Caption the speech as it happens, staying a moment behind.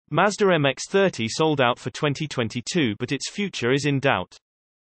Mazda MX-30 sold out for 2022 but its future is in doubt.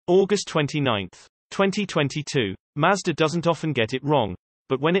 August 29, 2022. Mazda doesn't often get it wrong,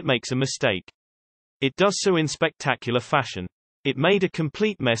 but when it makes a mistake, it does so in spectacular fashion. It made a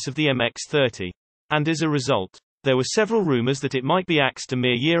complete mess of the MX-30. And as a result, there were several rumors that it might be axed a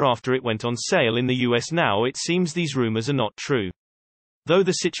mere year after it went on sale in the US. Now it seems these rumors are not true, though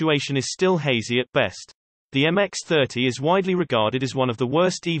the situation is still hazy at best. The MX-30 is widely regarded as one of the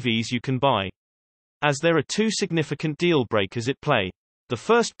worst EVs you can buy, as there are two significant deal breakers at play. The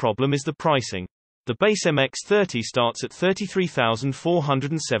first problem is the pricing. The base MX-30 starts at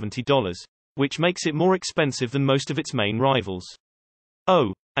 $33,470, which makes it more expensive than most of its main rivals.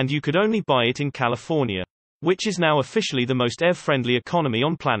 Oh, and you could only buy it in California, which is now officially the most EV-friendly economy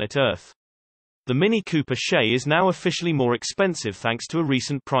on planet Earth. The Mini Cooper Shay is now officially more expensive thanks to a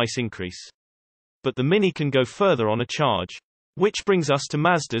recent price increase. But the Mini can go further on a charge. Which brings us to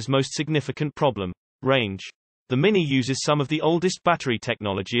Mazda's most significant problem: range. The Mini uses some of the oldest battery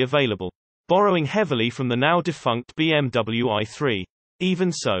technology available, borrowing heavily from the now defunct BMW i3.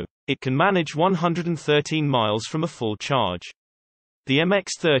 Even so, it can manage 113 miles from a full charge. The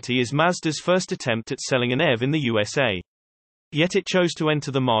MX-30 is Mazda's first attempt at selling an EV in the USA. Yet it chose to enter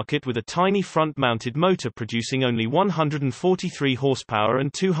the market with a tiny front-mounted motor producing only 143 horsepower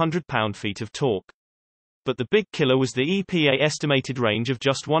and 200 pound-feet of torque. But the big killer was the EPA estimated range of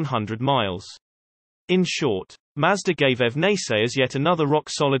just 100 miles. In short, Mazda gave EV naysayers yet another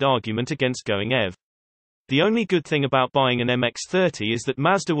rock-solid argument against going EV. The only good thing about buying an MX-30 is that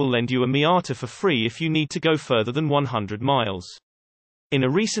Mazda will lend you a Miata for free if you need to go further than 100 miles. In a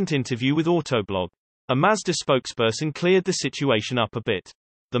recent interview with Autoblog, a Mazda spokesperson cleared the situation up a bit.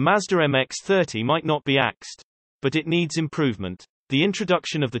 The Mazda MX-30 might not be axed, but it needs improvement. The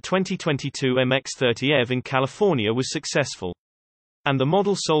introduction of the 2022 MX-30 EV in California was successful, and the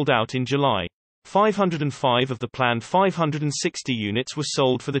model sold out in July. 505 of the planned 560 units were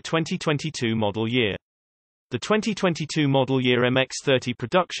sold for the 2022 model year. The 2022 model year MX-30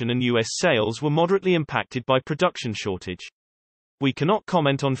 production and US sales were moderately impacted by production shortage. We cannot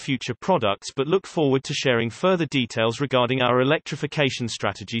comment on future products but look forward to sharing further details regarding our electrification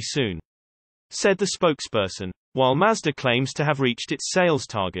strategy soon, said the spokesperson. While Mazda claims to have reached its sales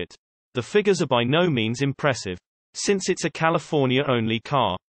target, the figures are by no means impressive. Since it's a California-only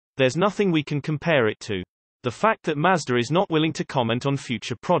car, there's nothing we can compare it to. The fact that Mazda is not willing to comment on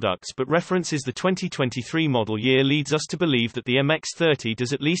future products but references the 2023 model year leads us to believe that the MX-30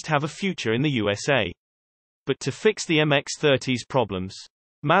 does at least have a future in the USA. But to fix the MX-30's problems,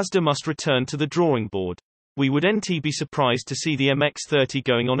 Mazda must return to the drawing board. We would be surprised to see the MX-30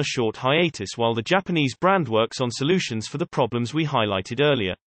 going on a short hiatus while the Japanese brand works on solutions for the problems we highlighted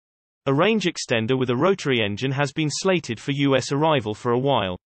earlier. A range extender with a rotary engine has been slated for US arrival for a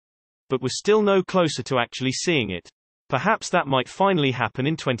while, but we're still no closer to actually seeing it. Perhaps that might finally happen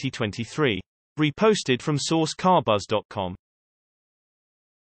in 2023. Reposted from source carbuzz.com.